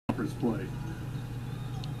conference play.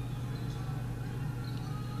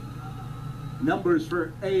 Numbers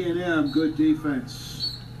for A&M, good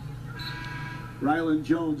defense. Rylan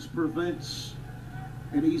Jones prevents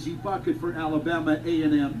an easy bucket for Alabama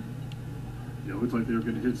A&M. Yeah, it looked like they were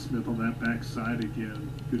going to hit Smith on that backside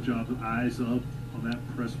again. Good job, eyes up on that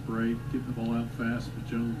press break, getting the ball out fast, but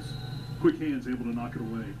Jones, quick hands, able to knock it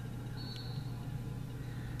away.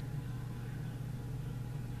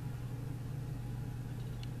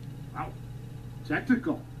 Wow.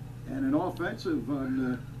 Technical and an offensive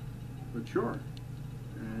on Achor.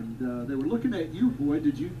 And they were looking at you, Boyd.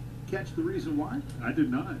 Did you catch the reason why? I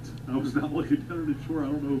did not. I was not looking down at Achor. I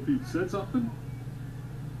don't know if he said something.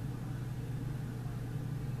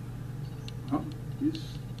 He's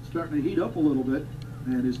starting to heat up a little bit,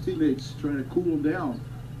 and his teammates trying to cool him down.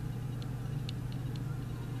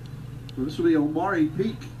 So this will be Omari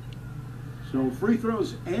Peak. So free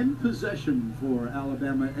throws and possession for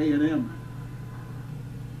Alabama A&M.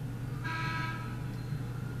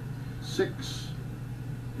 6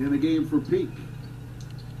 in the game for Peak.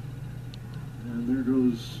 And there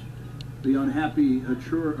goes the unhappy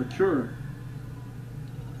Achor.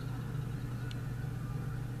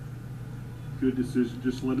 Good decision.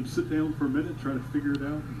 Just let him sit down for a minute, try to figure it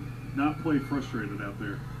out, and not play frustrated out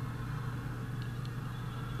there.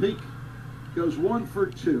 Peak goes 1 for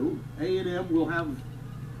 2. A&M will have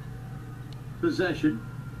possession.